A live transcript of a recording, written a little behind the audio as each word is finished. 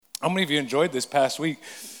How many of you enjoyed this past week?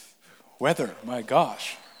 Weather, my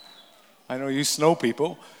gosh. I know you snow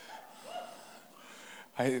people.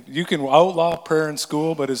 You can outlaw prayer in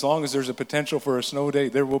school, but as long as there's a potential for a snow day,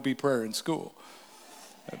 there will be prayer in school.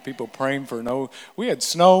 People praying for we had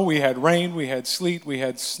snow, we had rain, we had sleet, we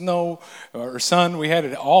had snow or sun. We had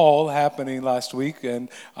it all happening last week, and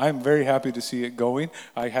I'm very happy to see it going.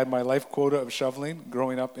 I had my life quota of shoveling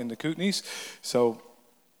growing up in the Kootenays, so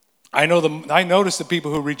I noticed the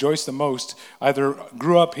people who rejoice the most either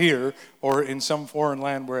grew up here or in some foreign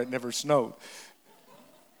land where it never snowed.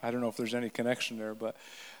 I don't know if there's any connection there, but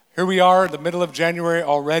here we are, the middle of January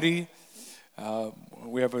already.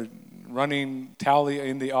 We have a running tally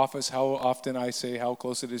in the office how often I say how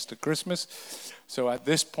close it is to Christmas. So at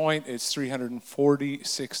this point, it's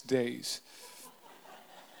 346 days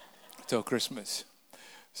till Christmas.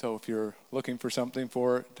 So if you're looking for something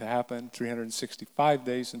for it to happen, 365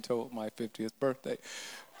 days until my 50th birthday.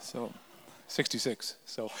 So 66.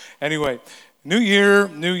 So anyway, new year,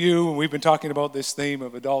 new you. We've been talking about this theme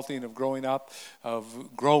of adulting, of growing up,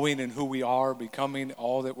 of growing in who we are, becoming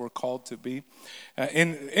all that we're called to be.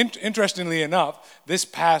 Interestingly enough, this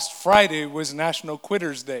past Friday was National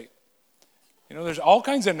Quitters Day. You know, there's all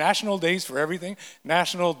kinds of national days for everything.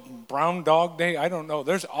 National Brown Dog Day, I don't know.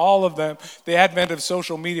 There's all of them. The advent of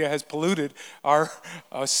social media has polluted our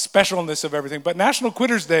specialness of everything. But National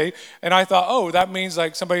Quitters Day, and I thought, oh, that means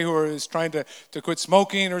like somebody who is trying to quit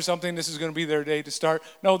smoking or something, this is going to be their day to start.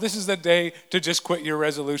 No, this is the day to just quit your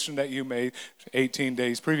resolution that you made 18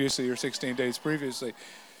 days previously or 16 days previously.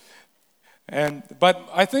 But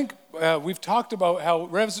I think we've talked about how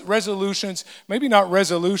resolutions, maybe not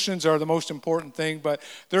resolutions are the most important thing, but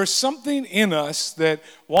there's something in us that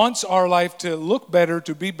wants our life to look better,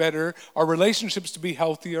 to be better, our relationships to be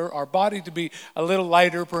healthier, our body to be a little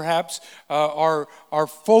lighter perhaps, our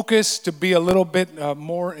focus to be a little bit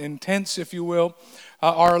more intense, if you will.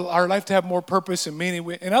 Our life to have more purpose and meaning.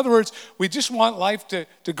 In other words, we just want life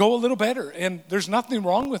to go a little better. And there's nothing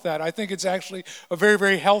wrong with that. I think it's actually a very,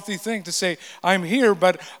 very healthy thing to say, I'm here,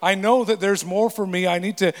 but I know that there's more for me. I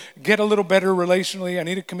need to get a little better relationally. I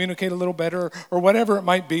need to communicate a little better, or whatever it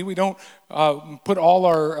might be. We don't put all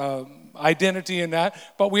our identity in that,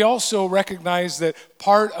 but we also recognize that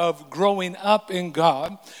part of growing up in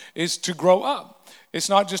God is to grow up. It's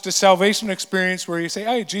not just a salvation experience where you say,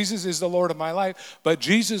 hey, Jesus is the Lord of my life, but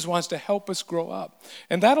Jesus wants to help us grow up.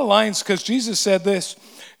 And that aligns because Jesus said this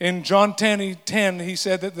in John 10:10. He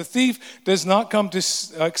said that the thief does not come to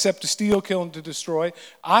except to steal, kill, and to destroy.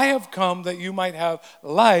 I have come that you might have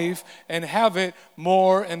life and have it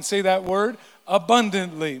more, and say that word,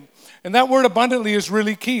 abundantly. And that word abundantly is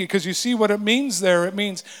really key because you see what it means there. It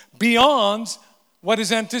means beyond what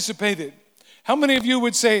is anticipated. How many of you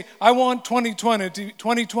would say, I want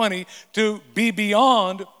 2020 to be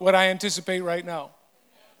beyond what I anticipate right now?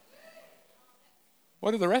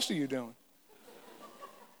 What are the rest of you doing?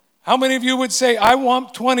 How many of you would say, I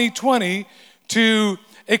want 2020 to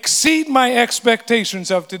exceed my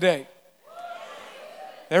expectations of today?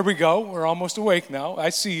 There we go. We're almost awake now. I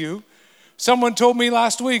see you. Someone told me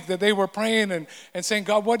last week that they were praying and saying,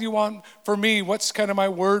 God, what do you want for me? What's kind of my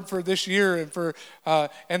word for this year?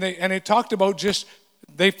 And they talked about just,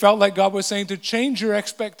 they felt like God was saying to change your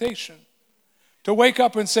expectation. To wake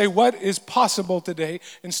up and say, what is possible today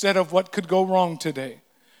instead of what could go wrong today?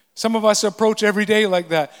 Some of us approach every day like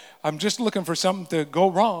that. I'm just looking for something to go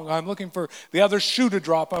wrong. I'm looking for the other shoe to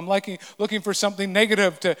drop. I'm looking for something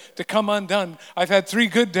negative to come undone. I've had 3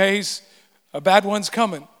 good days. A bad one's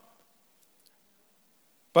coming.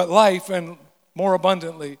 But life, and more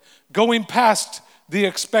abundantly, going past the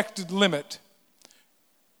expected limit.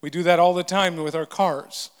 We do that all the time with our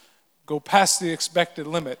cars. Go past the expected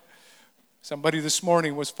limit. Somebody this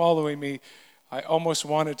morning was following me. I almost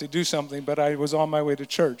wanted to do something, but I was on my way to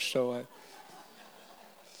church, so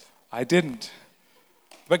I didn't.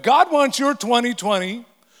 But God wants your 2020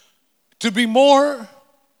 to be more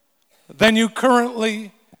than you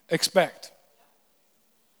currently expect.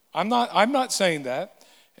 I'm not saying that.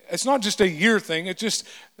 It's not just a year thing. It's just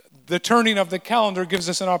the turning of the calendar gives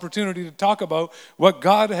us an opportunity to talk about what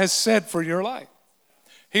God has said for your life.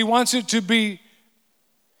 He wants it to be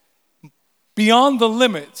beyond the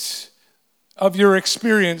limits of your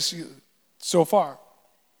experience so far.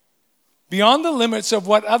 Beyond the limits of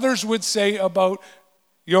what others would say about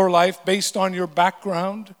your life based on your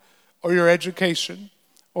background or your education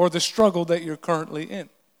or the struggle that you're currently in.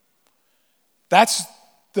 That's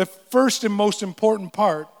the first and most important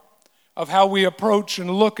part of how we approach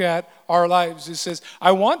and look at our lives. It says,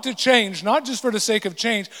 I want to change, not just for the sake of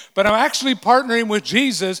change, but I'm actually partnering with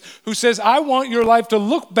Jesus, who says, I want your life to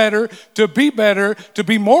look better, to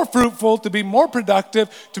be more fruitful, to be more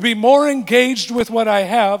productive, to be more engaged with what I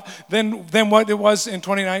have than what it was in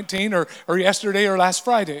 2019 or yesterday or last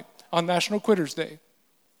Friday on National Quitters Day.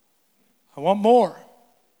 I want more.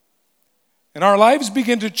 And our lives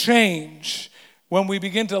begin to change when we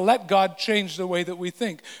begin to let God change the way that we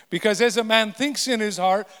think. Because as a man thinks in his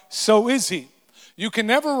heart, so is he. You can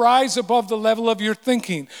never rise above the level of your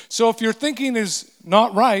thinking. So if your thinking is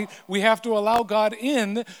not right, we have to allow God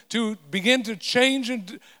in to begin to change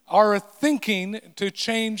our thinking, to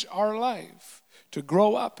change our life, to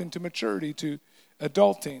grow up into maturity, to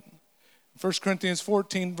adulting. 1 Corinthians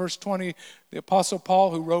 14, verse 20, the Apostle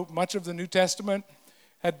Paul, who wrote much of the New Testament,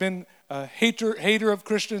 had been a hater of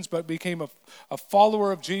Christians, but became a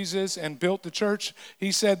follower of Jesus and built the church.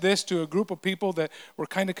 He said this to a group of people that were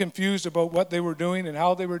kind of confused about what they were doing and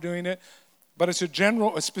how they were doing it. But it's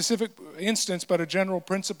a specific instance, but a general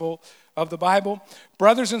principle of the Bible.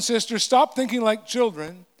 Brothers and sisters, stop thinking like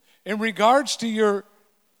children. In regards to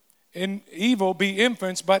in evil, be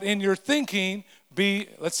infants, but in your thinking, be,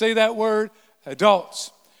 let's say that word,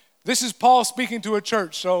 adults. This is Paul speaking to a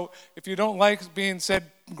church, so if you don't like being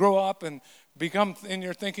said, grow up and become in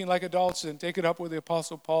your thinking like adults, and take it up with the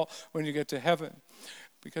Apostle Paul when you get to heaven.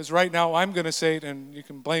 Because right now I'm going to say it, and you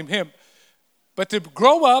can blame him. But to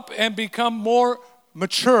grow up and become more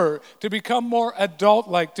mature, to become more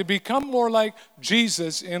adult-like, to become more like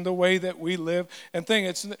Jesus in the way that we live and think.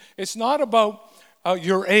 It's not about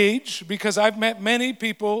your age, because I've met many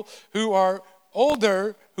people who are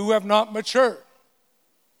older who have not matured.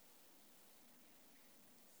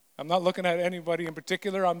 I'm not looking at anybody in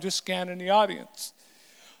particular. I'm just scanning the audience.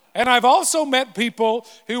 And I've also met people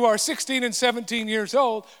who are 16 and 17 years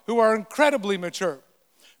old who are incredibly mature.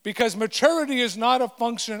 Because maturity is not a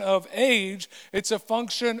function of age, it's a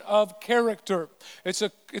function of character. It's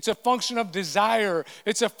a function of desire.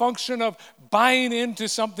 It's a function of buying into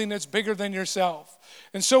something that's bigger than yourself.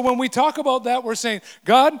 And so when we talk about that, we're saying,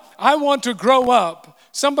 God, I want to grow up.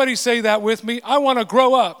 Somebody say that with me. I want to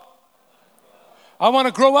grow up. I want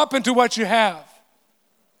to grow up into what you have.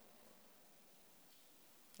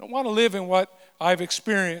 I don't want to live in what I've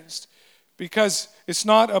experienced, because it's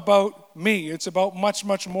not about me. It's about much,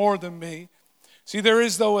 much more than me. See, there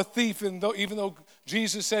is, though, a thief, and even though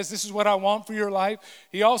Jesus says, this is what I want for your life,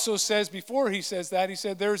 he also says, before he says that, he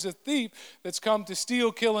said, there's a thief that's come to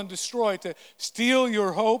steal, kill, and destroy, to steal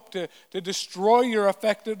your hope, to destroy your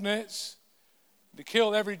effectiveness, to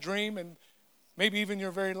kill every dream, and maybe even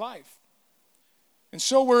your very life. And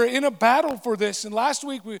so we're in a battle for this. And last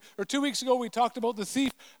week, 2 weeks ago, we talked about the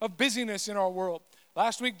thief of busyness in our world.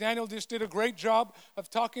 Last week, Daniel just did a great job of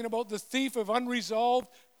talking about the thief of unresolved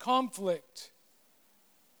conflict.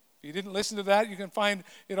 If you didn't listen to that, you can find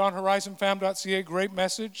it on horizonfam.ca. Great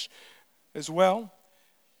message as well.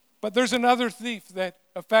 But there's another thief that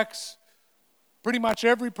affects pretty much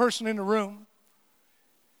every person in the room.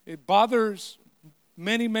 It bothers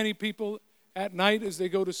many, many people at night as they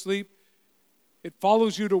go to sleep. It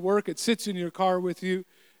follows you to work. It sits in your car with you.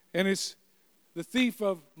 And it's the thief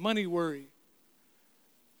of money worry.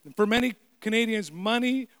 And for many Canadians,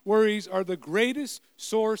 money worries are the greatest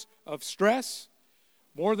source of stress,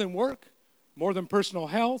 more than work, more than personal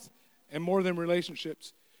health, and more than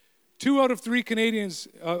relationships. 2 out of 3 Canadians,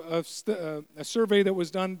 a survey that was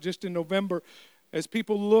done just in November, as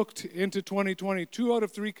people looked into 2020, 2 out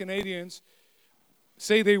of 3 Canadians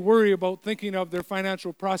say they worry about thinking of their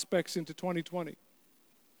financial prospects into 2020.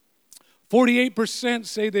 48%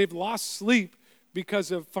 say they've lost sleep because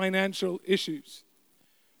of financial issues.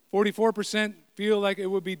 44% feel like it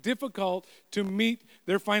would be difficult to meet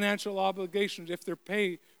their financial obligations if their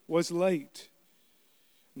pay was late.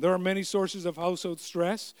 There are many sources of household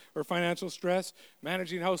stress or financial stress.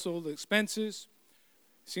 Managing household expenses.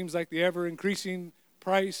 Seems like the ever-increasing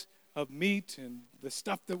price of meat and the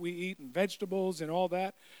stuff that we eat and vegetables and all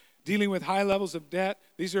that. Dealing with high levels of debt.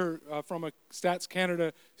 These are from a Stats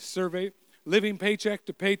Canada survey. Living paycheck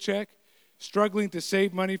to paycheck. Struggling to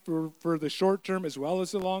save money for the short term as well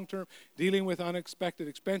as the long term. Dealing with unexpected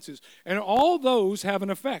expenses. And all those have an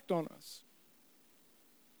effect on us.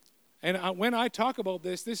 And when I talk about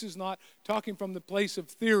this is not talking from the place of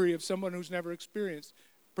theory of someone who's never experienced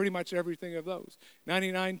pretty much everything of those.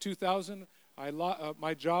 99, 2000,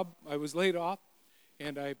 my job, I was laid off,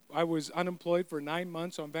 and I was unemployed for 9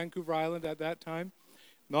 months on Vancouver Island at that time.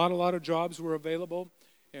 Not a lot of jobs were available,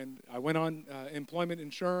 And I went on employment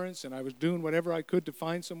insurance, and I was doing whatever I could to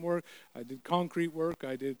find some work. I did concrete work.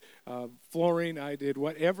 I did flooring. I did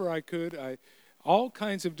whatever I could. All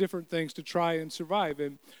kinds of different things to try and survive.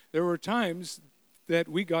 And there were times that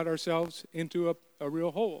we got ourselves into a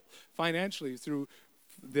real hole financially through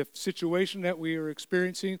the situation that we were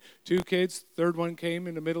experiencing. 2 kids, third one came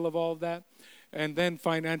in the middle of all of that. And then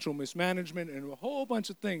financial mismanagement and a whole bunch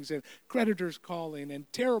of things, and creditors calling, and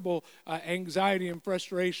terrible anxiety and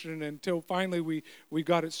frustration until finally we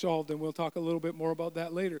got it solved, and we'll talk a little bit more about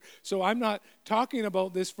that later. So I'm not talking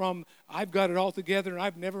about this from I've got it all together and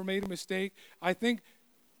I've never made a mistake. I think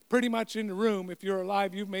pretty much in the room, if you're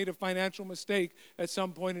alive, you've made a financial mistake at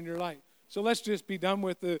some point in your life. So let's just be done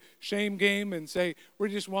with the shame game and say we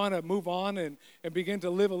just want to move on and begin to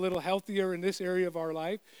live a little healthier in this area of our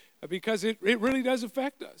life, because it really does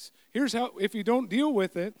affect us. Here's how, if you don't deal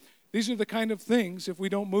with it, these are the kind of things, if we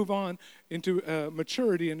don't move on into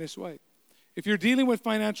maturity in this way. If you're dealing with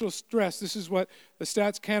financial stress, this is what the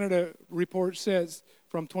Stats Canada report says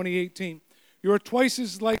from 2018. You are twice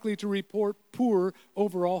as likely to report poor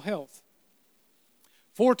overall health.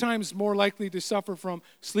 4 times more likely to suffer from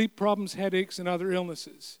sleep problems, headaches, and other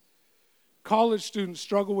illnesses. College students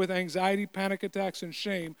struggle with anxiety, panic attacks, and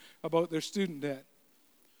shame about their student debt.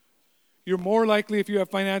 You're more likely, if you have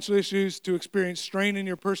financial issues, to experience strain in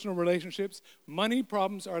your personal relationships. Money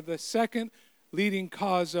problems are the second leading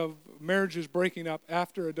cause of marriages breaking up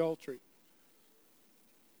after adultery.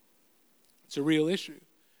 It's a real issue.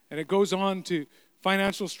 And it goes on to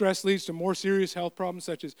financial stress leads to more serious health problems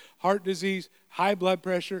such as heart disease, high blood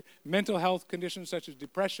pressure, mental health conditions such as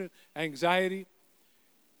depression, anxiety.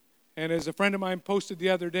 And as a friend of mine posted the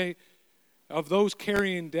other day, of those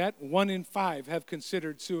carrying debt, 1 in 5 have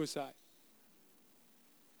considered suicide.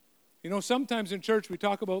 You know, sometimes in church we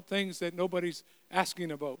talk about things that nobody's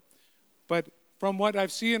asking about. But from what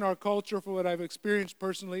I've seen in our culture, from what I've experienced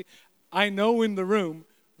personally, I know in the room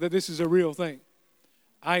that this is a real thing.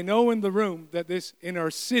 I know in the room that in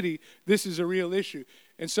our city, this is a real issue.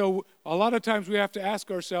 And so a lot of times we have to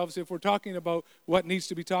ask ourselves if we're talking about what needs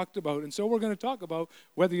to be talked about. And so we're going to talk about,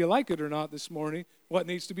 whether you like it or not this morning, what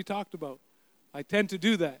needs to be talked about. I tend to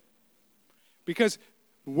do that. Because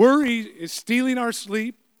worry is stealing our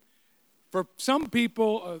sleep. For some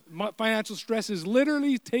people, financial stress is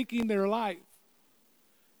literally taking their life.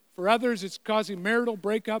 For others, it's causing marital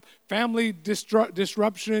breakup, family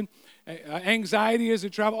disruption, anxiety as they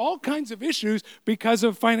travel, all kinds of issues because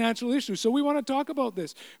of financial issues. So we want to talk about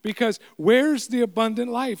this, because where's the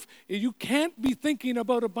abundant life? You can't be thinking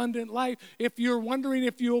about abundant life if you're wondering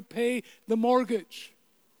if you'll pay the mortgage.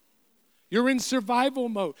 You're in survival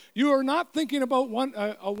mode. You are not thinking about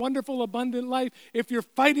a wonderful, abundant life if you're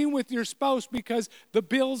fighting with your spouse because the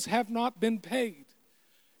bills have not been paid.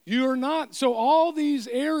 You're not. So all these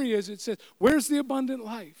areas, it says, where's the abundant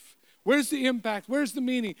life? Where's the impact? Where's the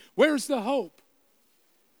meaning? Where's the hope?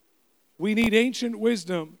 We need ancient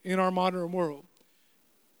wisdom in our modern world.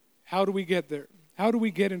 How do we get there? How do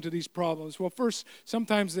we get into these problems? Well, first,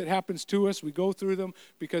 sometimes it happens to us. We go through them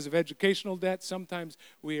because of educational debt. Sometimes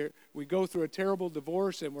we go through a terrible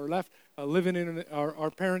divorce and we're left living in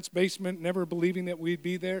our parents' basement, never believing that we'd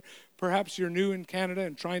be there. Perhaps you're new in Canada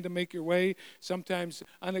and trying to make your way. Sometimes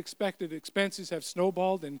unexpected expenses have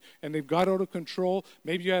snowballed and they've got out of control.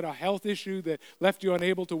 Maybe you had a health issue that left you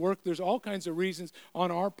unable to work. There's all kinds of reasons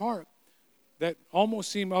on our part that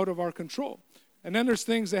almost seem out of our control. And then there's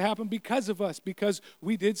things that happen because of us, because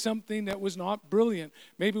we did something that was not brilliant.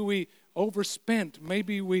 Maybe we overspent.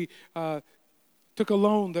 Maybe we took a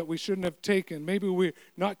loan that we shouldn't have taken. Maybe we're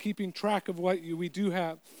not keeping track of what we do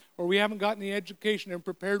have. Or we haven't gotten the education and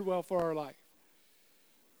prepared well for our life.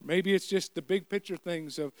 Maybe it's just the big picture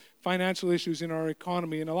things of financial issues in our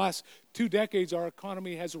economy. In the last 2 decades, our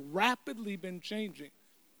economy has rapidly been changing.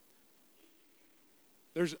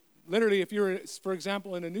 There's literally, if you're, for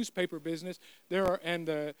example, in a newspaper business, there are, and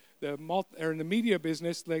in the media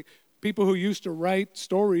business, like people who used to write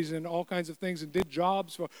stories and all kinds of things and did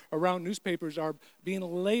jobs around newspapers are being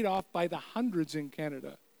laid off by the hundreds in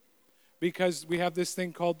Canada because we have this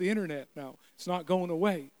thing called the internet now. It's not going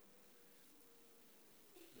away.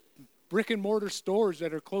 Brick and mortar stores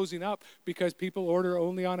that are closing up because people order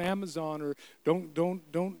only on Amazon or don't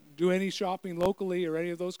do any shopping locally or any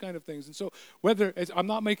of those kind of things. And so I'm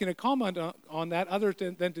not making a comment on that other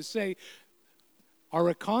than to say our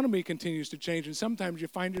economy continues to change, and sometimes you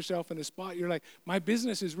find yourself in a spot you're like, my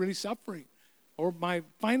business is really suffering or my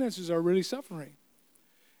finances are really suffering.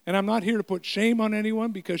 And I'm not here to put shame on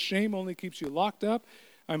anyone because shame only keeps you locked up.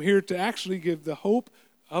 I'm here to actually give the hope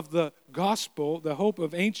of the gospel, the hope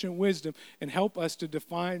of ancient wisdom, and help us to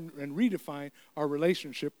define and redefine our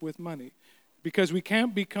relationship with money. Because we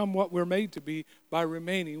can't become what we're made to be by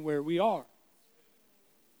remaining where we are.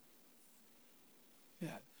 Yeah.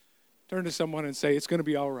 Turn to someone and say, it's going to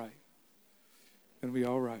be all right. It's going to be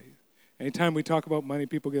all right. Anytime we talk about money,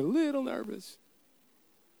 people get a little nervous.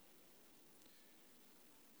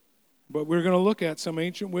 But we're going to look at some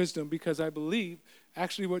ancient wisdom because I believe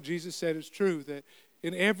actually what Jesus said is true, that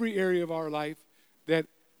in every area of our life, that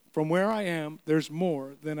from where I am, there's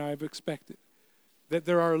more than I've expected. That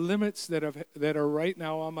there are limits that are right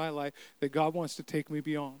now on my life that God wants to take me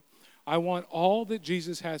beyond. I want all that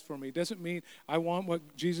Jesus has for me. It doesn't mean I want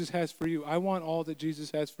what Jesus has for you. I want all that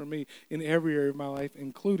Jesus has for me in every area of my life,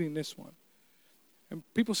 including this one. And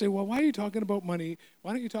people say, well, why are you talking about money?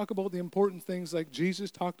 Why don't you talk about the important things like Jesus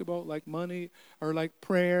talked about, like money or like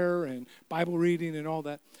prayer and Bible reading and all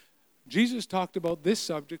that? Jesus talked about this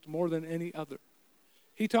subject more than any other.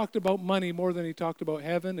 He talked about money more than he talked about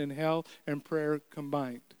heaven and hell and prayer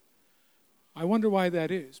combined. I wonder why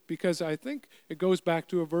that is, because I think it goes back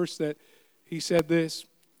to a verse that he said this.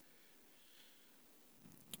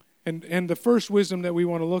 And the first wisdom that we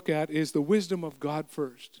want to look at is the wisdom of God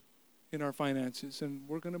first in our finances. And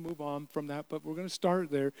we're going to move on from that, but we're going to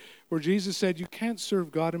start there where Jesus said you can't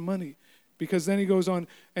serve God and money. Because then he goes on,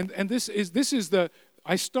 and this is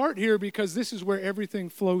I start here because this is where everything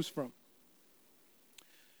flows from.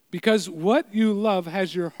 Because what you love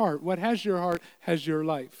has your heart. What has your heart has your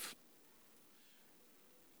life.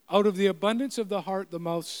 Out of the abundance of the heart, the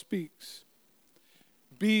mouth speaks.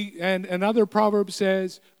 And another proverb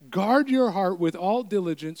says, guard your heart with all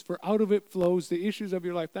diligence, for out of it flows the issues of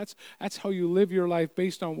your life. That's how you live your life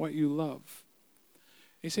based on what you love.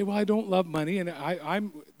 You say, well, I don't love money. And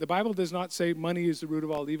the Bible does not say money is the root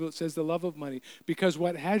of all evil. It says the love of money. Because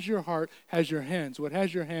what has your heart has your hands. What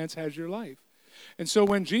has your hands has your life. And so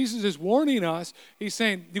when Jesus is warning us, he's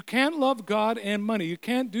saying, you can't love God and money. You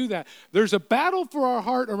can't do that. There's a battle for our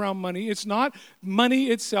heart around money. It's not money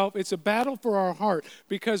itself. It's a battle for our heart,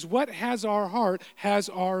 because what has our heart has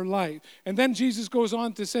our life. And then Jesus goes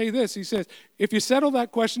on to say this. He says, if you settle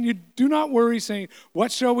that question, you do not worry saying,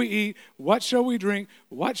 what shall we eat? What shall we drink?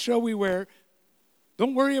 What shall we wear?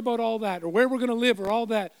 Don't worry about all that or where we're going to live or all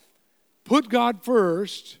that. Put God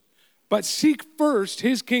first. But seek first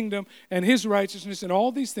his kingdom and his righteousness, and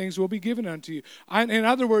all these things will be given unto you. In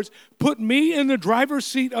other words, put me in the driver's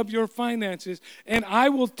seat of your finances, and I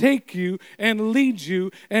will take you and lead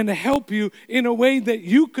you and help you in a way that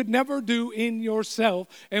you could never do in yourself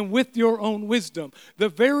and with your own wisdom.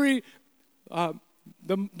 The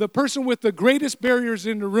person with the greatest barriers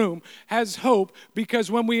in the room has hope,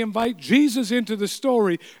 because when we invite Jesus into the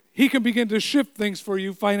story, he can begin to shift things for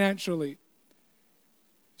you financially.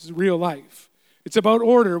 This is real life. It's about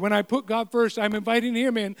order. When I put God first, I'm inviting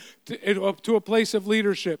him in to a place of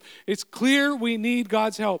leadership. It's clear we need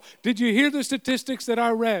God's help. Did you hear the statistics that I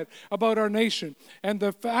read about our nation? And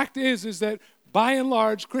the fact is that by and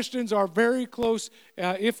large, Christians are very close,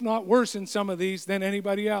 if not worse in some of these than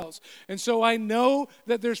anybody else. And so I know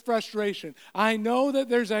that there's frustration. I know that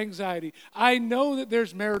there's anxiety. I know that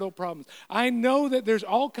there's marital problems. I know that there's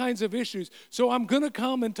all kinds of issues. So I'm going to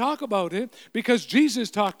come and talk about it because Jesus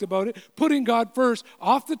talked about it, putting God first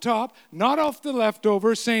off the top, not off the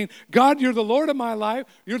leftovers, saying, God, you're the Lord of my life.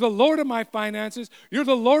 You're the Lord of my finances. You're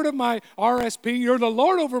the Lord of my RSP. You're the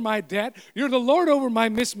Lord over my debt. You're the Lord over my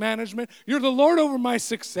mismanagement. You're the Lord over my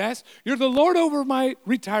success. You're the Lord over my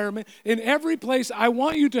retirement. In every place, I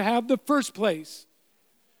want you to have the first place.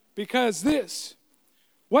 Because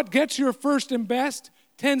what gets your first and best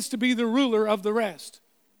tends to be the ruler of the rest.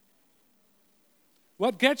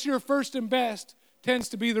 What gets your first and best tends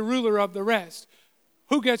to be the ruler of the rest.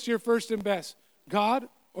 Who gets your first and best? God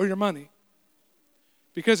or your money?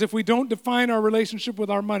 Because if we don't define our relationship with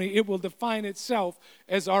our money, it will define itself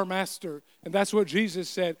as our master. And that's what Jesus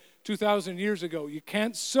said 2,000 years ago. You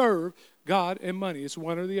can't serve God and money. It's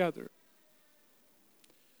one or the other.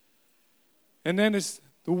 And then it's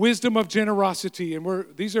the wisdom of generosity. And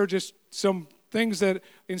these are just some things that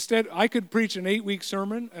instead I could preach an 8-week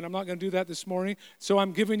sermon, and I'm not going to do that this morning. So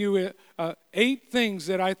I'm giving you 8 things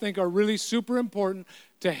that I think are really super important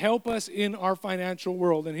to help us in our financial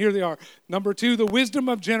world. And here they are. Number 2, the wisdom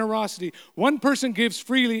of generosity. One person gives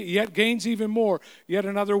freely, yet gains even more. Yet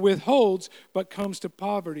another withholds, but comes to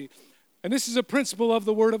poverty. And this is a principle of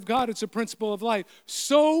the Word of God. It's a principle of life.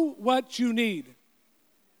 Sow what you need.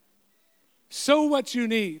 Sow what you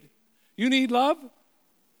need. You need love?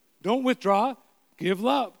 Don't withdraw. Give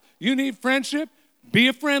love. You need friendship?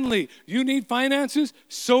 Be friendly. You need finances?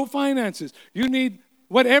 Sow finances. You need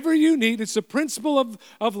whatever you need, it's the principle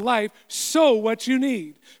of life, sow what you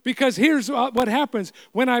need. Because here's what happens.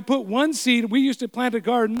 When I put one seed, we used to plant a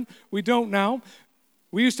garden. We don't now.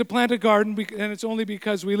 We used to plant a garden, and it's only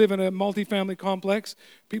because we live in a multifamily complex.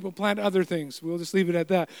 People plant other things. We'll just leave it at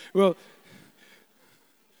that. Well,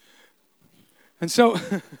 and so,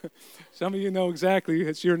 some of you know exactly,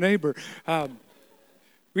 it's your neighbor.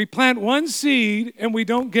 We plant one seed and we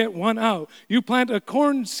don't get one out. You plant a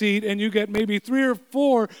corn seed and you get maybe 3 or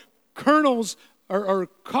 4 kernels or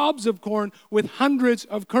cobs of corn with hundreds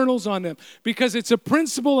of kernels on them, because it's a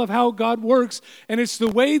principle of how God works, and it's the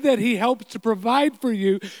way that he helps to provide for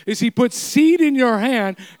you is he puts seed in your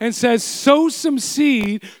hand and says, sow some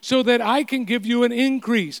seed so that I can give you an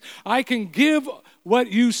increase. I can give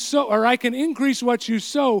what you sow, or I can increase what you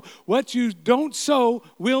sow. What you don't sow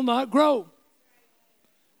will not grow.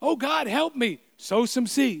 Oh, God, help me. Sow some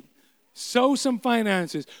seed. Sow some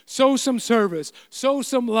finances. Sow some service. Sow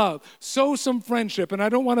some love. Sow some friendship. And I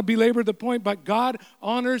don't want to belabor the point, but God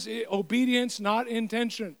honors obedience, not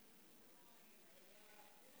intention.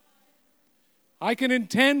 I can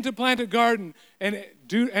intend to plant a garden, and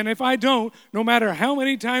if I don't, no matter how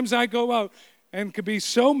many times I go out and could be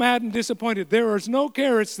so mad and disappointed, there is no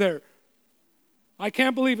carrots there. I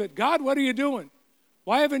can't believe it. God, what are you doing?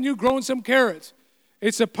 Why haven't you grown some carrots?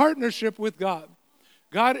 It's a partnership with God.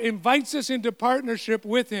 God invites us into partnership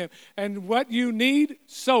with him. And what you need,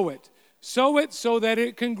 sow it. Sow it so that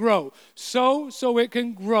it can grow. Sow so it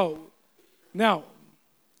can grow. Now,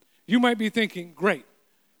 you might be thinking, great,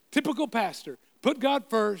 typical pastor, put God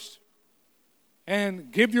first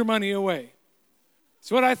and give your money away.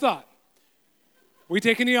 That's what I thought. We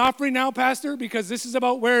taking the offering now, Pastor? Because this is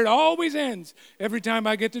about where it always ends every time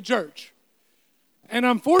I get to church. And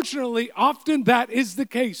unfortunately, often that is the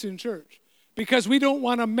case in church, because we don't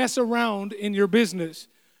want to mess around in your business.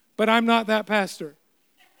 But I'm not that pastor.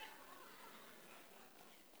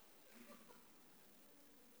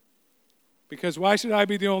 Because why should I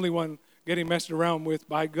be the only one getting messed around with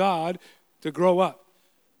by God to grow up?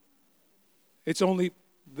 It's only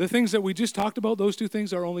the things that we just talked about, those 2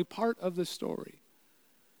 things are only part of the story.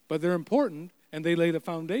 But they're important, and they lay the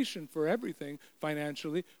foundation for everything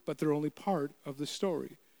financially, but they're only part of the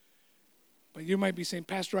story. But you might be saying,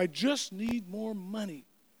 Pastor, I just need more money.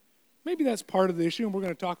 Maybe that's part of the issue, and we're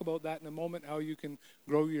going to talk about that in a moment, how you can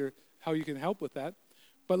grow how you can help with that.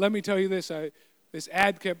 But let me tell you this, this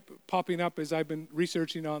ad kept popping up as I've been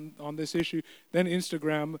researching on this issue. Then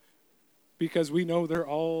Instagram, because we know they're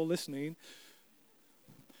all listening,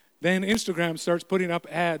 then Instagram starts putting up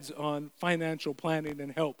ads on financial planning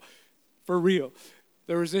and help. For real.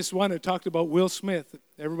 There was this one that talked about Will Smith.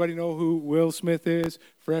 Everybody know who Will Smith is?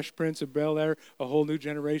 Fresh Prince of Bel-Air. A whole new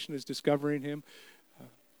generation is discovering him.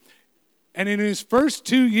 And in his first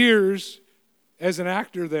 2 years as an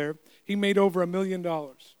actor there, he made over $1 million.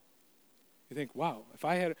 You think, wow, if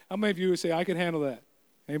I had, how many of you would say, I can handle that?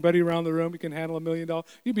 Anybody around the room, you can handle $1 million?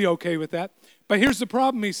 You'd be okay with that. But here's the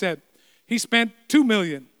problem, he said. He spent $2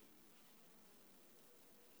 million.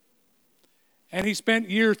 And he spent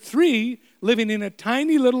year 3 living in a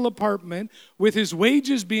tiny little apartment with his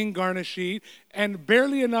wages being garnished and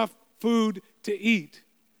barely enough food to eat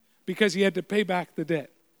because he had to pay back the debt.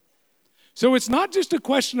 So it's not just a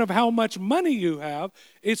question of how much money you have,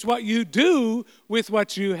 it's what you do with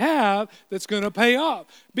what you have that's going to pay off.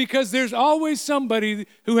 Because there's always somebody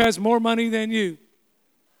who has more money than you.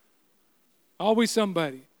 Always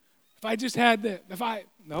somebody. If I just had that,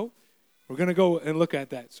 no. We're going to go and look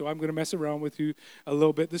at that. So I'm going to mess around with you a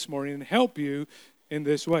little bit this morning and help you in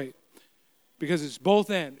this way. Because it's both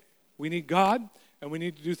ends. We need God, and we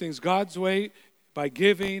need to do things God's way by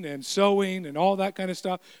giving and sowing and all that kind of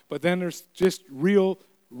stuff. But then there's just real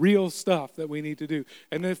stuff that we need to do.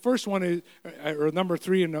 And the first one is, or number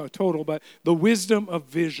 3 in total, but the wisdom of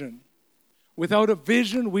vision. Without a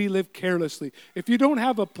vision, we live carelessly. If you don't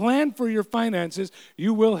have a plan for your finances,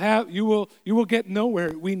 you will get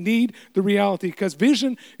nowhere. We need the reality, because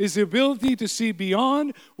vision is the ability to see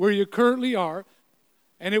beyond where you currently are,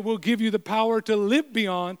 and it will give you the power to live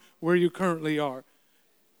beyond where you currently are.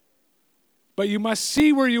 But you must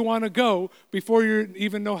see where you want to go before you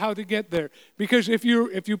even know how to get there. Because if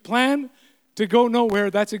you plan to go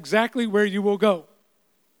nowhere, that's exactly where you will go.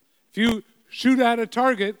 If you shoot at a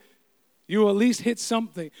target, you will at least hit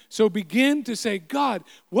something. So begin to say, God,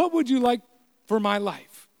 what would you like for my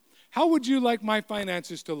life? How would you like my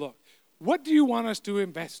finances to look? What do you want us to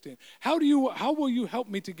invest in? How will you help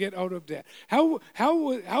me to get out of debt? How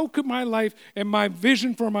could my life and my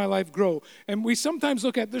vision for my life grow? And we sometimes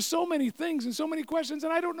look at, there's so many things and so many questions,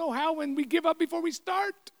 and I don't know how, and we give up before we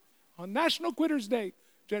start on National Quitters Day,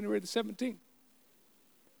 January the 17th.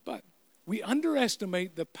 we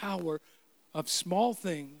underestimate the power of small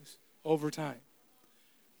things over time.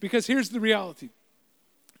 Because here's the reality.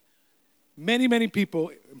 Many, many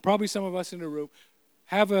people, probably some of us in the room,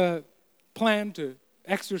 have a plan to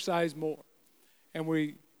exercise more. And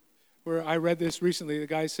I read this recently, the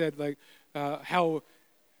guy said how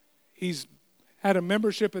he's had a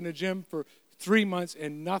membership in the gym for 3 months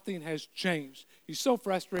and nothing has changed. He's so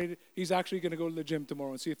frustrated, he's actually going to go to the gym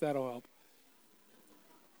tomorrow and see if that'll help.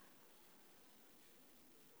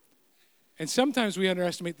 And sometimes we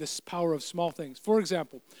underestimate this power of small things. For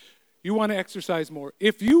example, you want to exercise more.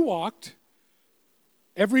 If you walked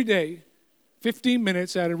every day 15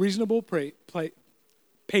 minutes at a reasonable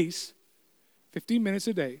pace, 15 minutes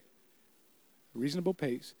a day, reasonable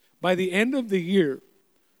pace, by the end of the year,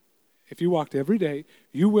 if you walked every day,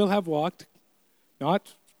 you will have walked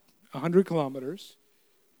not 100 kilometers,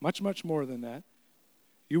 much, much more than that.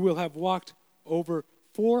 You will have walked over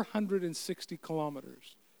 460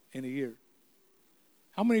 kilometers in a year.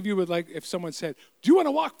 How many of you would like, if someone said, do you want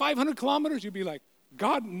to walk 500 kilometers? You'd be like,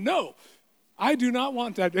 God, no. I do not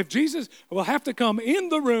want that. If Jesus will have to come in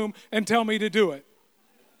the room and tell me to do it.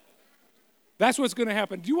 That's what's going to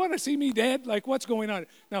happen. Do you want to see me dead? Like, what's going on?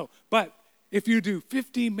 No, but if you do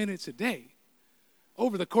 15 minutes a day,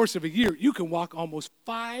 over the course of a year, you can walk almost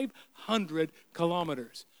 500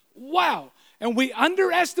 kilometers. Wow. And we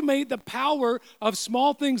underestimate the power of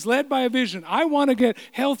small things led by a vision. I want to get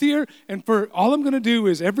healthier, and for all I'm going to do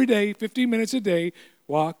is every day, 15 minutes a day,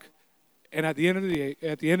 walk, and at the end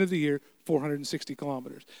of the year, 460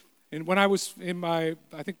 kilometers. And when I was in my,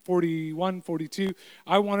 I think 41, 42,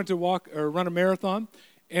 I wanted to walk or run a marathon,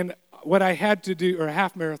 and what I had to do, or a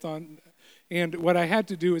half marathon, and what I had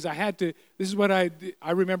to do is this is what I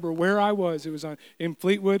remember where I was. It was in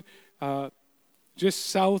Fleetwood, just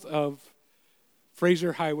south of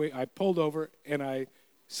Fraser Highway. I pulled over and I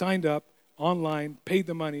signed up online, paid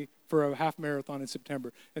the money for a half marathon in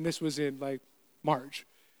September. And this was in like March.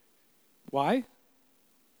 Why?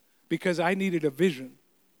 Because I needed a vision.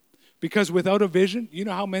 Because without a vision, you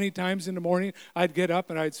know how many times in the morning I'd get up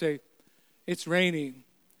and I'd say, it's raining,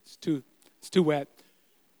 it's too wet,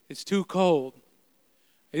 it's too cold,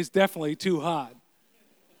 it's definitely too hot,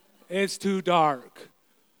 it's too dark,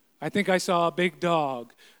 I think I saw a big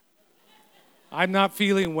dog, I'm not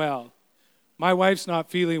feeling well, my wife's not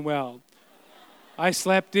feeling well, I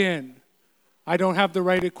slept in, I don't have the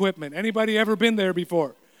right equipment. Anybody ever been there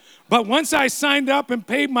before? But once I signed up and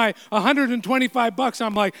paid my $125,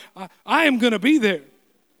 I'm like, I am going to be there.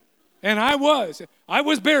 And I was. I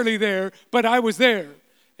was barely there, but I was there.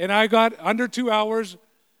 And I got under 2 hours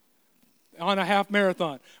on a half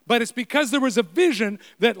marathon. But it's because there was a vision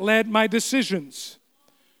that led my decisions.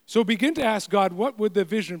 So begin to ask God, what would the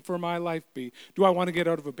vision for my life be? Do I want to get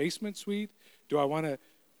out of a basement suite? Do I want to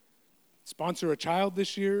sponsor a child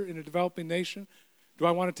this year in a developing nation? Do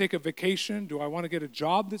I want to take a vacation? Do I want to get a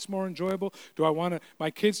job that's more enjoyable? Do I want my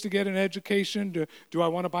kids to get an education? Do I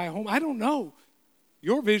want to buy a home? I don't know.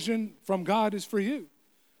 Your vision from God is for you.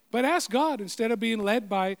 But ask God instead of being led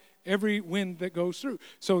by every wind that goes through.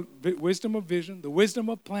 So the wisdom of vision, the wisdom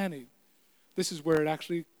of planning, this is where it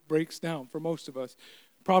actually breaks down for most of us.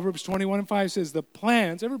 Proverbs 21:5 says, the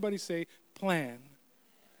plans, everybody say plan.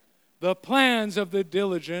 The plans of the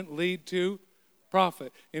diligent lead to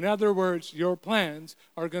profit. In other words, your plans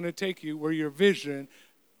are going to take you where your vision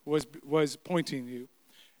was pointing you.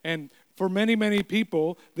 And for many, many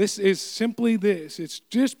people, this is simply this. It's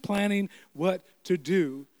just planning what to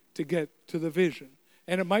do to get to the vision.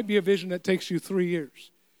 And it might be a vision that takes you 3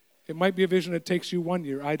 years. It might be a vision that takes you 1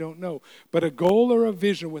 year. I don't know. But a goal or a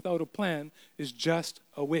vision without a plan is just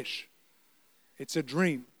a wish. It's a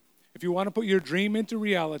dream. If you want to put your dream into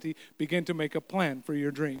reality, begin to make a plan for your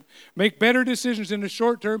dream. Make better decisions in the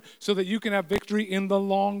short term so that you can have victory in the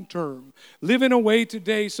long term. Live in a way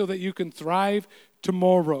today so that you can thrive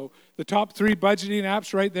tomorrow. The top 3 budgeting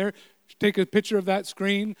apps right there, take a picture of that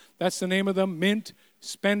screen. That's the name of them: Mint,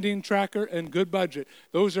 Spending Tracker, and Good Budget.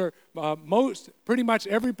 Those are pretty much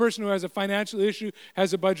every person who has a financial issue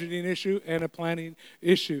has a budgeting issue and a planning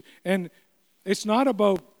issue. And it's not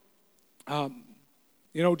about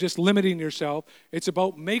just limiting yourself. It's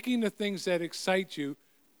about making the things that excite you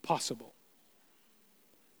possible.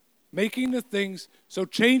 Making the things, so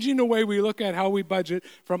changing the way we look at how we budget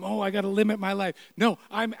from, I got to limit my life. No,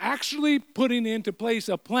 I'm actually putting into place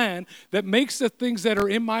a plan that makes the things that are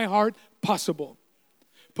in my heart possible.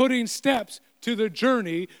 Putting steps to the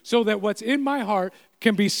journey so that what's in my heart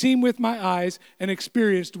can be seen with my eyes and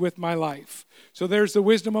experienced with my life. So there's the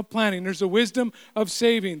wisdom of planning. There's the wisdom of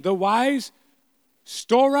saving. The wise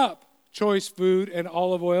store up choice food and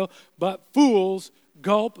olive oil, but fools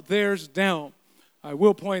gulp theirs down. I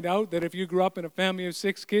will point out that if you grew up in a family of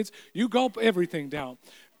 6 kids, you gulp everything down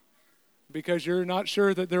because you're not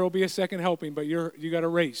sure that there will be a second helping, but you got a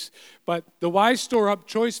race. But the wise store up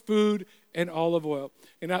choice food and olive oil.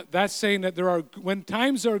 And that's saying that when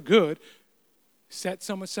times are good, set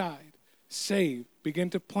some aside, save, begin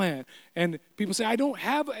to plan. And people say, I don't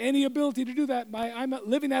have any ability to do that. I'm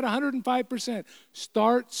living at 105%.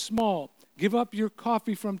 Start small. Give up your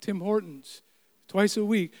coffee from Tim Hortons twice a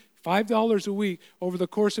week. $5 a week. Over the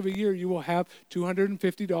course of a year, you will have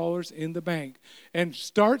 $250 in the bank. And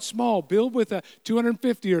start small. Build with a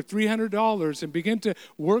 $250 or $300 and begin to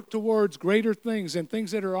work towards greater things and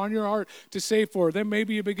things that are on your heart to save for. Then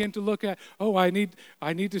maybe you begin to look at, I need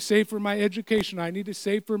to save for my education. I need to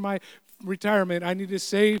save for my retirement. I need to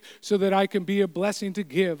save so that I can be a blessing to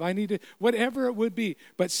give. I need to, whatever it would be.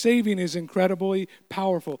 But saving is incredibly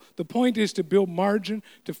powerful. The point is to build margin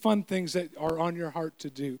to fund things that are on your heart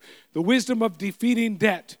to do. The wisdom of defeating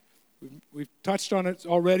debt. We've touched on it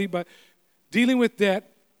already, but dealing with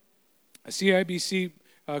debt, a CIBC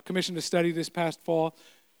commissioned a study this past fall.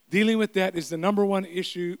 Dealing with debt is the number one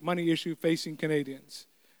money issue facing Canadians.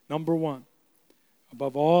 Number one,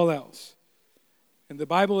 above all else. And the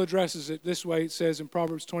Bible addresses it this way. It says in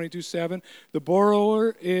Proverbs 22:7, the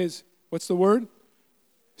borrower is, what's the word?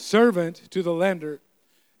 Servant to the lender.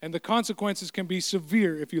 And the consequences can be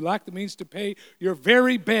severe. If you lack the means to pay, your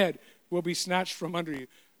very bed will be snatched from under you.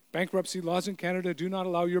 Bankruptcy laws in Canada do not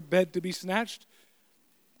allow your bed to be snatched.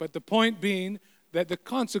 But the point being that the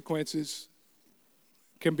consequences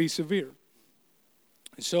can be severe.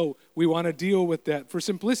 So we want to deal with that. For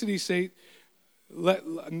simplicity's sake,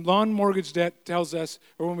 non-mortgage debt tells us,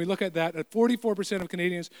 or when we look at that 44% of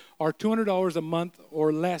Canadians are $200 a month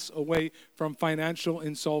or less away from financial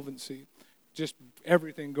insolvency. Just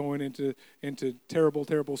everything going into terrible,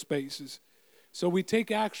 terrible spaces. So we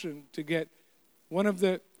take action to get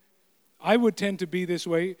I would tend to be this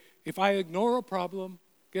way. If I ignore a problem,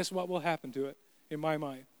 guess what will happen to it in my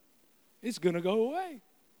mind? It's going to go away.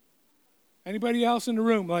 Anybody else in the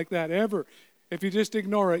room like that ever? If you just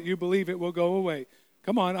ignore it, you believe it will go away.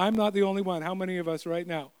 Come on, I'm not the only one. How many of us right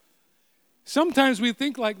now? Sometimes we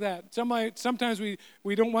think like that. Sometimes we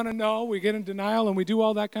don't want to know. We get in denial and we do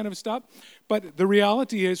all that kind of stuff. But the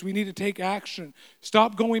reality is we need to take action.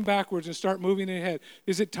 Stop going backwards and start moving ahead.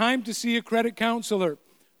 Is it time to see a credit counselor?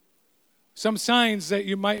 Some signs that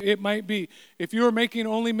it might be. If you're making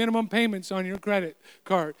only minimum payments on your credit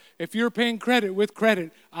card, if you're paying credit with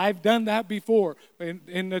credit, I've done that before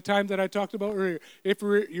in the time that I talked about earlier. If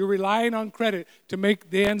you're relying on credit to make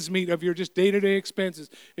the ends meet of your just day-to-day expenses,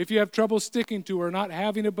 if you have trouble sticking to or not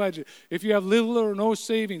having a budget, if you have little or no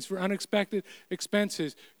savings for unexpected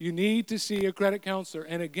expenses, you need to see a credit counselor.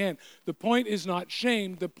 And again, the point is not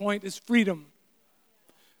shame, the point is freedom.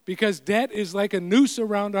 Because debt is like a noose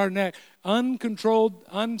around our neck. Uncontrolled,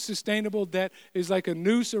 unsustainable debt is like a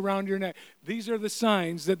noose around your neck. These are the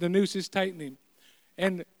signs that the noose is tightening.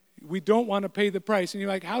 And we don't want to pay the price. And you're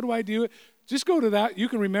like, how do I do it? Just go to that. You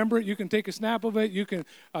can remember it. You can take a snap of it. You can,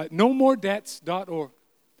 nomordebts.org.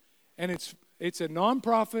 And it's a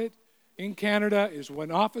nonprofit in Canada. There's one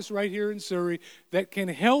office right here in Surrey that can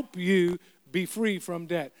help you be free from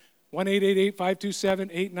debt.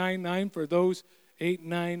 1-888-527-8999 for those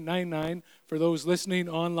 8999 for those listening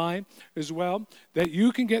online as well, that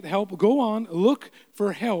you can get help. Go on, look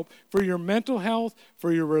for help for your mental health,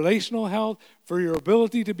 for your relational health, for your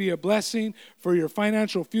ability to be a blessing, for your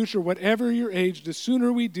financial future, whatever your age. The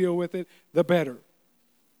sooner we deal with it, the better.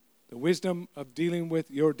 The wisdom of dealing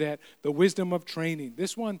with your debt, the wisdom of training.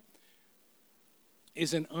 This one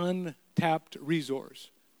is an untapped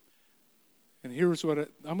resource. And here's what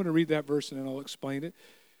I'm going to read that verse and then I'll explain it.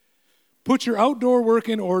 Put your outdoor work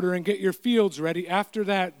in order and get your fields ready. After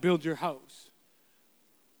that, build your house.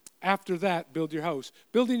 After that, build your house.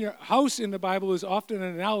 Building your house in the Bible is often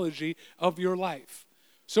an analogy of your life.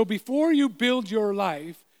 So before you build your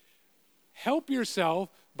life, help yourself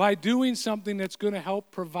by doing something that's going to help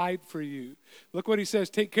provide for you. Look what he says.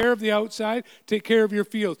 Take care of the outside. Take care of your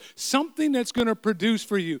fields. Something that's going to produce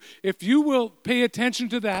for you. If you will pay attention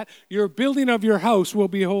to that, your building of your house will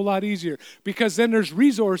be a whole lot easier because then there's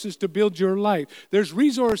resources to build your life. There's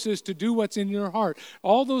resources to do what's in your heart.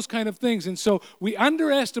 All those kind of things. And so we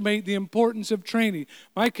underestimate the importance of training.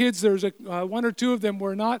 My kids, there's one or two of them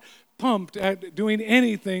were not pumped at doing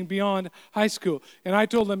anything beyond high school. And I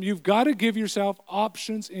told them, you've got to give yourself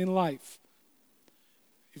options in life.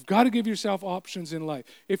 You've got to give yourself options in life.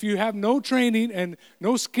 If you have no training and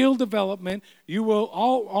no skill development, you will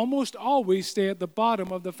almost always stay at the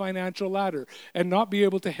bottom of the financial ladder and not be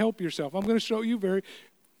able to help yourself. I'm going to show you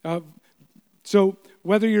So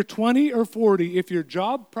whether you're 20 or 40, if your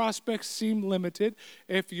job prospects seem limited,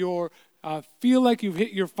 if you feel like you've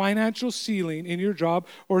hit your financial ceiling in your job,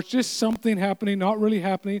 or it's just something happening, not really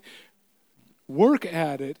happening, work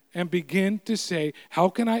at it and begin to say, how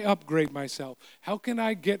can I upgrade myself? How can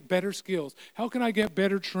I get better skills? How can I get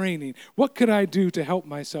better training? What could I do to help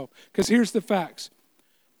myself? Because here's the facts.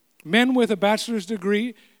 Men with a bachelor's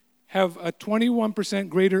degree have a 21%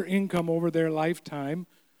 greater income over their lifetime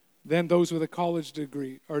than those with a college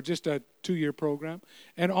degree or just a 2-year program,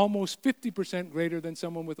 and almost 50% greater than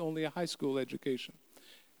someone with only a high school education.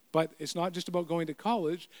 But it's not just about going to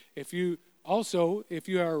college. If you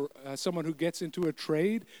are someone who gets into a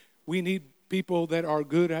trade, we need people that are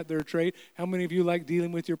good at their trade. How many of you like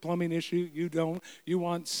dealing with your plumbing issue? You don't. You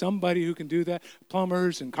want somebody who can do that.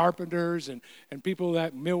 Plumbers and carpenters and people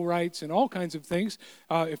that millwrights and all kinds of things.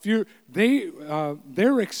 Their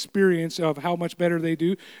experience of how much better they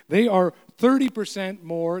do, they are 30%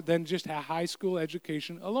 more than just a high school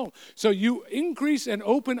education alone. So you increase and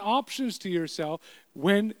open options to yourself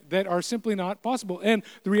that are simply not possible. And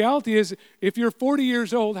the reality is, if you're 40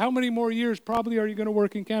 years old, how many more years probably are you going to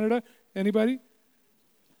work in Canada? Anybody?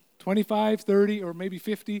 25, 30, or maybe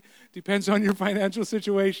 50, depends on your financial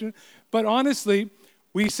situation. But honestly,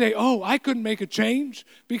 we say, oh, I couldn't make a change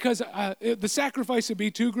because the sacrifice would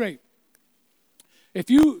be too great. If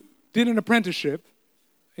you did an apprenticeship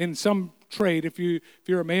in some trade, if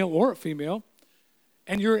you're a male or a female,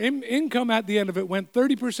 and your income at the end of it went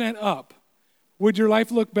 30% up, would your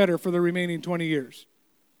life look better for the remaining 20 years?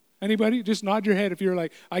 Anybody? Just nod your head if you're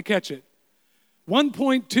like, I catch it.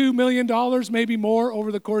 $1.2 million, maybe more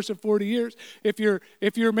over the course of 40 years. If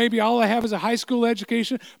you're maybe all I have is a high school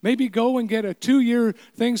education, maybe go and get a 2-year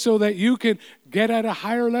thing so that you can get at a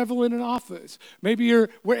higher level in an office. Maybe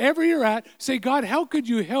wherever you're at, say, God, how could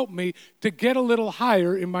you help me to get a little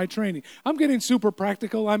higher in my training? I'm getting super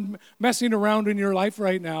practical. I'm messing around in your life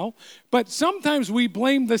right now. But sometimes we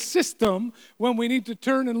blame the system when we need to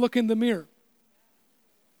turn and look in the mirror.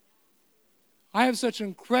 I have such an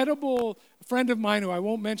incredible friend of mine, who I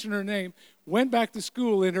won't mention her name, went back to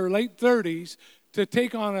school in her late 30s to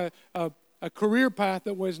take on a career path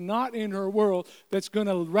that was not in her world, that's going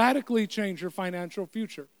to radically change her financial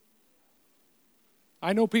future.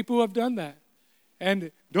 I know people who have done that.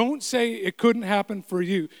 And don't say it couldn't happen for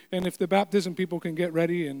you. And if the baptism people can get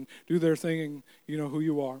ready and do their thing, and you know who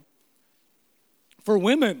you are. For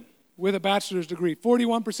women with a bachelor's degree,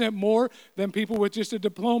 41% more than people with just a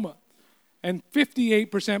diploma, and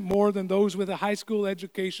 58% more than those with a high school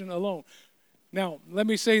education alone. Now, let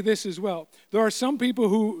me say this as well. There are some people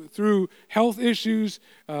who, through health issues,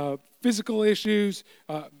 physical issues,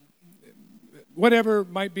 whatever it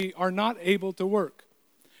might be, are not able to work.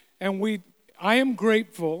 And I am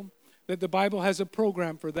grateful that the Bible has a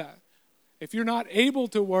program for that. If you're not able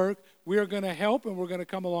to work, we are going to help, and we're going to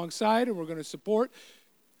come alongside, and we're going to support.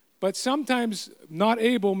 But sometimes not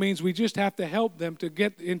able means we just have to help them to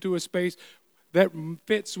get into a space that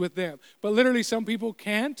fits with them. But literally some people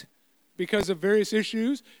can't because of various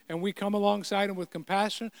issues, and we come alongside them with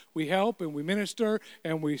compassion. We help and we minister,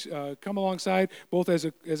 and we come alongside both as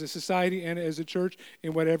a society and as a church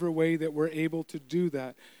in whatever way that we're able to do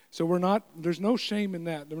that. So there's no shame in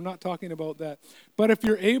that. We're not talking about that. But if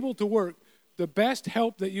you're able to work, the best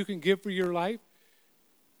help that you can give for your life,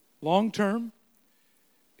 long term,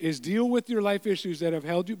 is deal with your life issues that have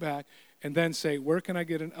held you back, and then say, where can I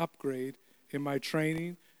get an upgrade in my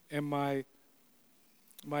training and my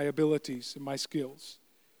abilities and my skills?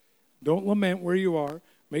 Don't lament where you are.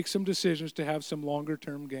 Make some decisions to have some longer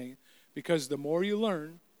term gain. Because the more you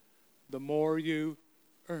learn, the more you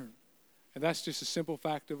earn. And that's just a simple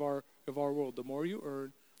fact of our world. The more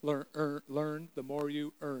you learn, the more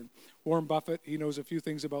you earn. Warren Buffett, he knows a few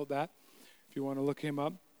things about that, if you want to look him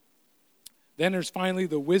up. Then there's finally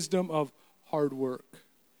the wisdom of hard work.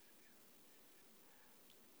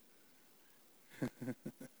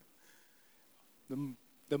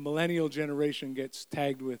 The millennial generation gets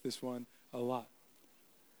tagged with this one a lot.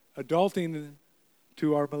 Adulting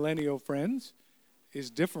to our millennial friends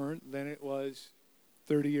is different than it was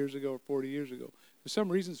 30 years ago or 40 years ago. There's some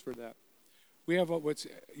reasons for that. We have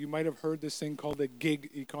you might have heard this thing called the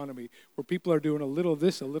gig economy, where people are doing a little of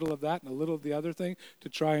this, a little of that, and a little of the other thing to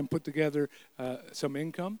try and put together some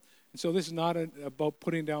income. And so this is not about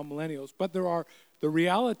putting down millennials, but the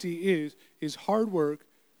reality is hard work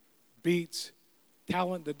beats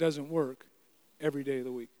talent that doesn't work every day of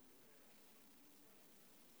the week.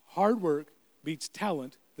 Hard work beats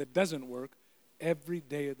talent that doesn't work every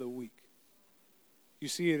day of the week. You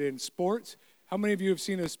see it in sports. How many of you have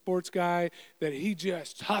seen a sports guy that he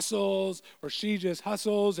just hustles or she just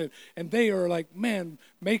hustles and they are like, man,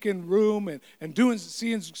 making room and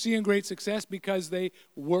seeing great success because they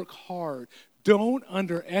work hard. Don't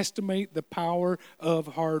underestimate the power of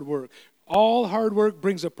hard work. All hard work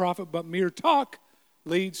brings a profit, but mere talk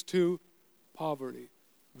leads to poverty.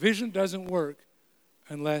 Vision doesn't work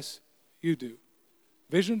unless you do.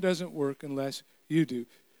 Vision doesn't work unless you do.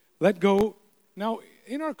 Let go. Now,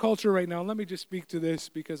 in our culture right now, let me just speak to this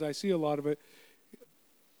because I see a lot of it.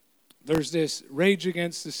 There's this rage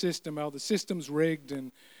against the system, how the system's rigged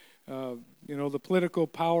and, the political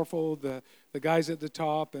powerful, the guys at the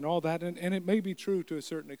top and all that. And it may be true to a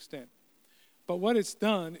certain extent. But what it's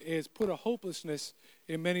done is put a hopelessness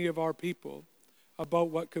in many of our people about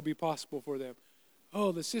what could be possible for them.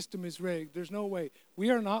 Oh, the system is rigged. There's no way.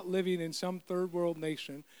 We are not living in some third world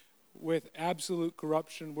nation with absolute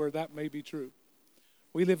corruption where that may be true.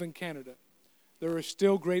 We live in Canada. There is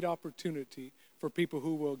still great opportunity for people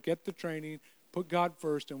who will get the training, put God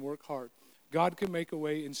first, and work hard. God can make a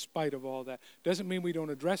way in spite of all that. Doesn't mean we don't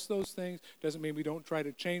address those things. Doesn't mean we don't try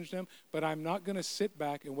to change them. But I'm not going to sit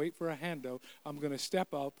back and wait for a handout. I'm going to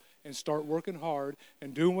step up and start working hard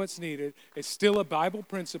and doing what's needed. It's still a Bible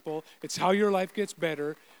principle. It's how your life gets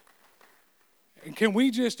better. And can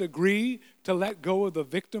we just agree to let go of the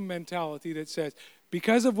victim mentality that says,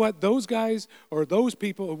 because of what those guys or those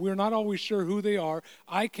people, we're not always sure who they are,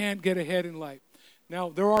 I can't get ahead in life. Now,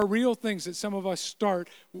 there are real things that some of us start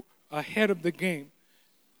ahead of the game.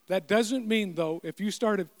 That doesn't mean, though, if you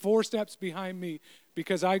started 4 steps behind me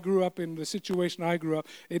because I grew up in the situation I grew up,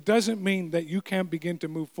 it doesn't mean that you can't begin to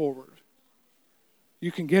move forward.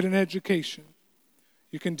 You can get an education.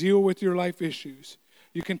 You can deal with your life issues.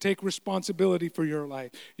 You can take responsibility for your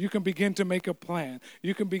life. You can begin to make a plan.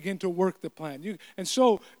 You can begin to work the plan. And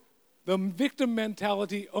so the victim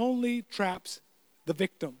mentality only traps the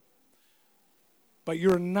victim. But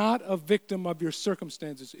you're not a victim of your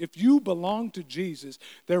circumstances. If you belong to Jesus,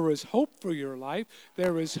 there is hope for your life.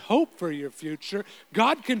 There is hope for your future.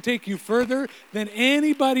 God can take you further than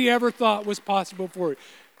anybody ever thought was possible for you.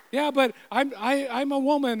 Yeah, but I'm a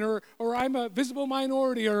woman, or I'm a visible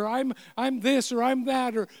minority, or I'm this, or I'm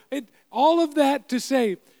that, all of that to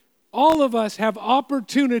say, all of us have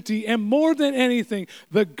opportunity, and more than anything,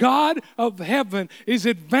 the God of heaven is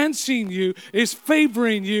advancing you, is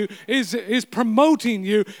favoring you, is promoting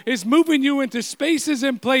you, is moving you into spaces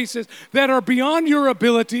and places that are beyond your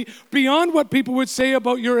ability, beyond what people would say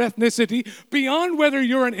about your ethnicity, beyond whether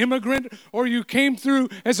you're an immigrant or you came through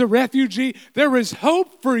as a refugee. There is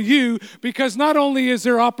hope for you because not only is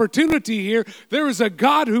there opportunity here, there is a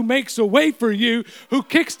God who makes a way for you, who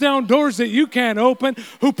kicks down doors that you can't open,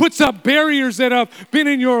 who puts up barriers that have been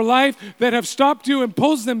in your life that have stopped you and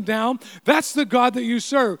pulls them down. That's the God that you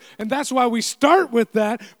serve. And that's why we start with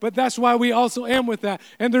that, but that's why we also end with that.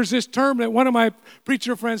 And there's this term that one of my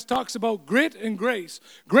preacher friends talks about, grit and grace.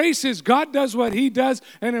 Grace is God does what he does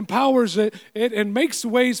and empowers it and makes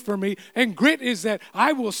ways for me. And grit is that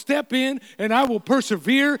I will step in and I will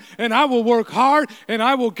persevere and I will work hard and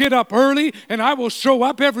I will get up early and I will show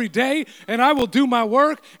up every day and I will do my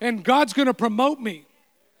work and God's going to promote me.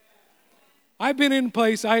 I've been in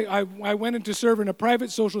place, I went into serve in a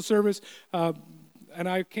private social service, and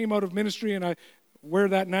I came out of ministry, and where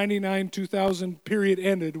that 99-2000 period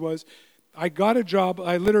ended was I got a job.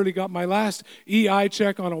 I literally got my last EI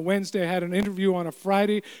check on a Wednesday. I had an interview on a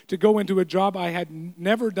Friday to go into a job I had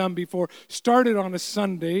never done before, started on a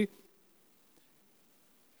Sunday,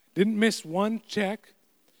 didn't miss one check,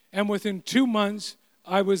 and within 2 months,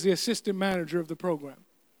 I was the assistant manager of the program.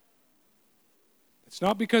 It's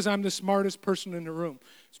not because I'm the smartest person in the room.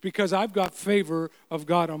 It's because I've got favor of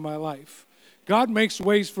God on my life. God makes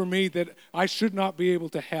ways for me that I should not be able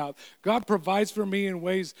to have. God provides for me in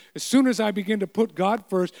ways, as soon as I begin to put God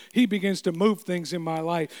first, he begins to move things in my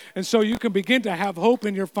life. And so you can begin to have hope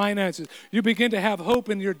in your finances. You begin to have hope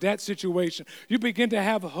in your debt situation. You begin to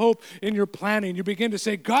have hope in your planning. You begin to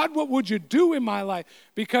say, God, what would you do in my life?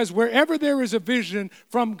 Because wherever there is a vision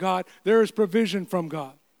from God, there is provision from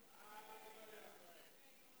God.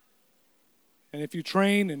 And if you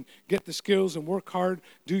train and get the skills and work hard,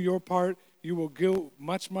 do your part, you will go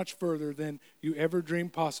much, much further than you ever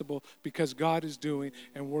dreamed possible because God is doing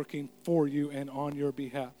and working for you and on your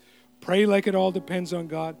behalf. Pray like it all depends on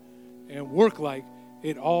God and work like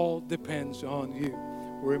it all depends on you.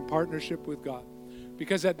 We're in partnership with God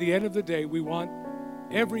because at the end of the day, we want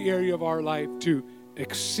every area of our life to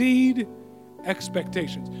exceed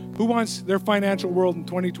expectations. Who wants their financial world in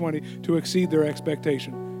 2020 to exceed their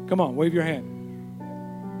expectation? Come on, wave your hand.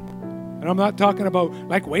 And I'm not talking about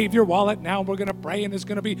like wave your wallet now, we're going to pray and it's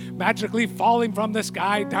going to be magically falling from the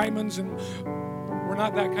sky, diamonds, and we're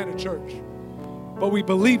not that kind of church. But we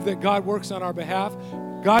believe that God works on our behalf.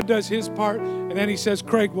 God does his part, and then he says,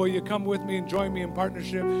 Craig, will you come with me and join me in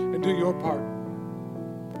partnership and do your part?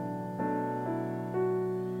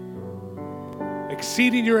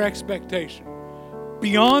 Exceeding your expectation,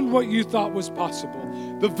 beyond what you thought was possible.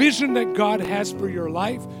 The vision that God has for your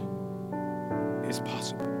life is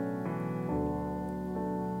possible.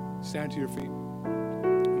 Stand to your feet.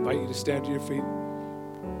 I invite you to stand to your feet.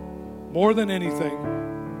 More than anything,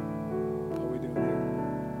 how are we doing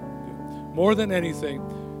here? More than anything,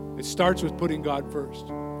 it starts with putting God first.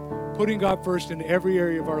 Putting God first in every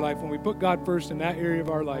area of our life. When we put God first in that area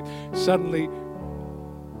of our life, suddenly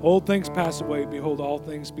old things pass away. Behold, all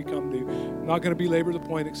things become new. I'm not going to belabor the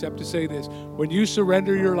point except to say this. When you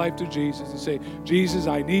surrender your life to Jesus and say, Jesus,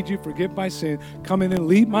 I need you, forgive my sin, come in and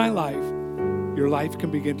lead my life, your life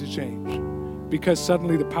can begin to change. Because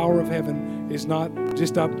suddenly the power of heaven is not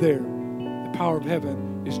just up there. The power of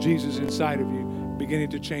heaven is Jesus inside of you, beginning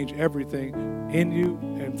to change everything in you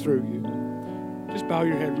and through you. Just bow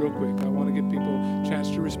your head real quick. I want to give people a chance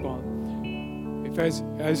to respond. If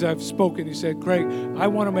as I've spoken, you said, Craig, I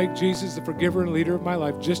want to make Jesus the forgiver and leader of my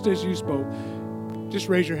life, just as you spoke, just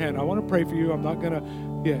raise your hand. I want to pray for you. I'm not going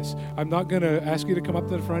to ask you to come up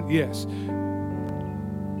to the front. Yes.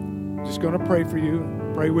 Just going to pray for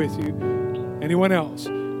you, pray with you. Anyone else?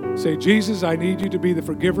 Say, Jesus, I need you to be the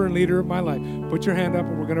forgiver and leader of my life. Put your hand up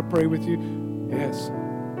and we're going to pray with you. Yes.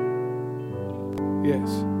 Yes.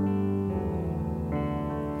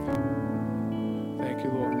 Thank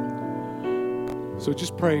you, Lord. So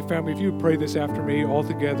just pray, family, if you pray this after me all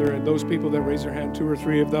together, and those people that raise their hand, 2 or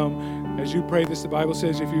 3 of them, as you pray this, the Bible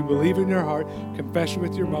says, if you believe in your heart, confess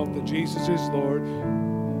with your mouth that Jesus is Lord,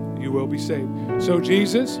 you will be saved. So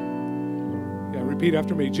Jesus, repeat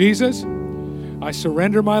after me. Jesus, I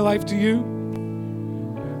surrender my life to you.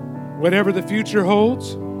 Whatever the future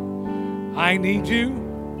holds, I need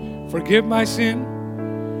you. Forgive my sin.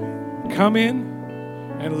 Come in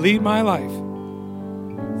and lead my life.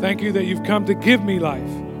 Thank you that you've come to give me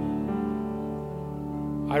life.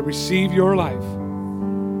 I receive your life.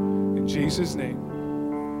 In Jesus' name,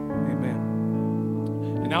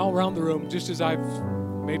 amen. And now around the room, just as I've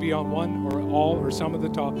maybe on one or all or some of the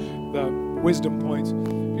wisdom points.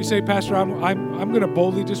 If you say, Pastor, I'm going to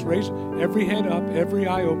boldly just raise every hand up, every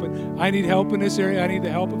eye open. I need help in this area. I need the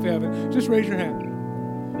help of heaven. Just raise your hand.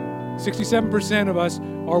 67% of us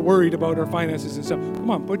are worried about our finances and stuff. Come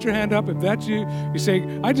on, put your hand up. If that's you, you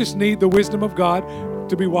say, I just need the wisdom of God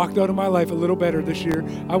to be walked out of my life a little better this year.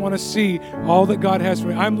 I want to see all that God has for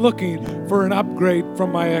me. I'm looking for an upgrade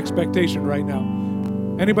from my expectation right now.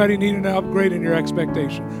 Anybody need an upgrade in your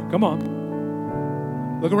expectation? Come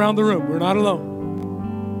on. Look around the room. We're not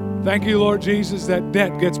alone. Thank you, Lord Jesus, that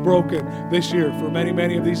debt gets broken this year for many,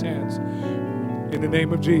 many of these hands. In the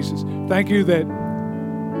name of Jesus. Thank you that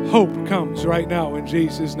hope comes right now in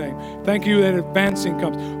Jesus' name. Thank you that advancing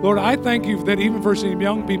comes. Lord, I thank you that even for some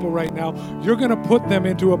young people right now, you're going to put them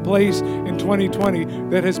into a place in 2020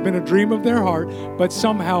 that has been a dream of their heart, but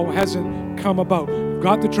somehow hasn't come about. I've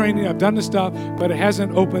got the training, I've done the stuff, but it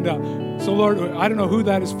hasn't opened up. So Lord, I don't know who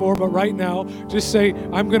that is for, but right now, just say,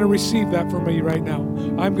 I'm going to receive that for me right now.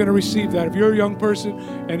 I'm going to receive that. If you're a young person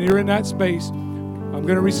and you're in that space, I'm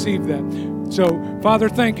going to receive that. So, Father,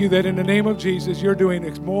 thank you that in the name of Jesus, you're doing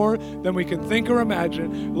more than we can think or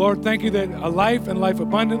imagine. Lord, thank you that a life and life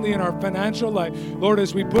abundantly in our financial life, Lord,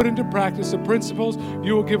 as we put into practice the principles,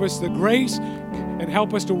 you will give us the grace and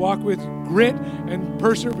help us to walk with grit and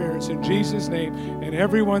perseverance in Jesus' name. And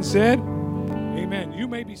everyone said, amen. You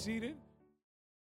may be seated.